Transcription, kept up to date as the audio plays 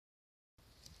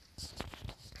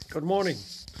Good morning.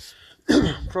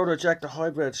 Frodo Jack the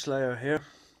Hybrid Slayer here.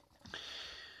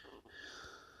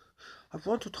 I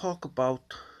want to talk about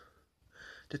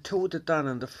the two of the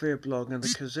Danann, the Fairblog and the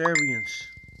Khazarians.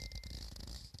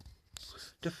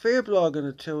 The Fairblog and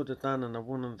the two of the Danann are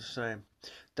one and the same.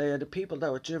 They are the people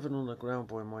that were driven underground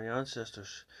by my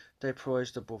ancestors. They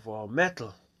prized above all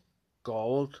metal,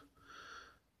 gold,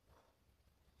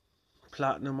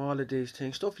 platinum, all of these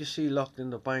things. Stuff you see locked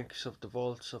in the banks of the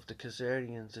vaults of the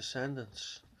Khazarian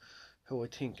descendants, who I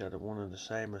think are the one and the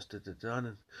same as the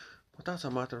Danann. But that's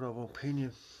a matter of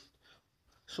opinion.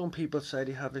 Some people say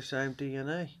they have the same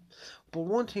DNA. But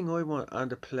one thing I want,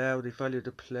 and the plough, they value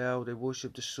the plough, they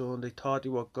worship the sun, they thought they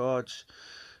were gods.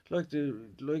 Like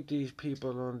these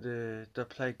people on the that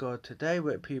play God today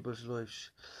with people's lives.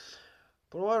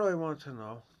 But what I want to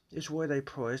know is why they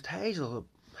prized Hazel.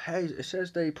 It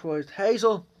says they prized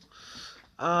Hazel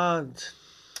and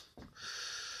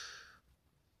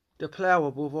the plough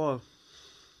above all.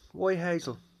 Why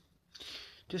Hazel?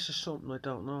 This is something I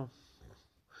don't know.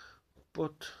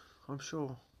 But I'm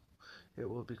sure it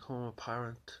will become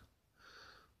apparent.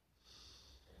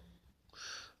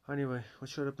 Anyway, what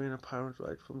should have been apparent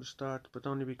right from the start, but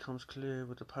only becomes clear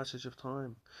with the passage of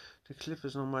time. The cliff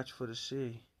is no match for the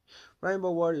sea.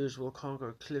 Rainbow warriors will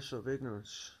conquer cliffs of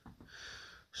ignorance.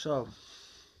 So,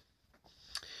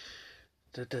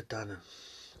 the Danann.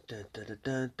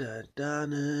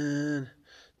 Danann.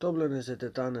 Dublin is a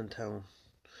Danann town.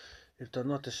 If they're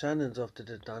not descendants of the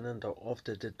Danann, they're of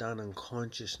the Danann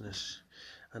consciousness.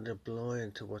 And they're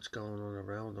blind to what's going on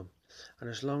around them. And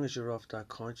as long as you're of that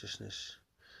consciousness,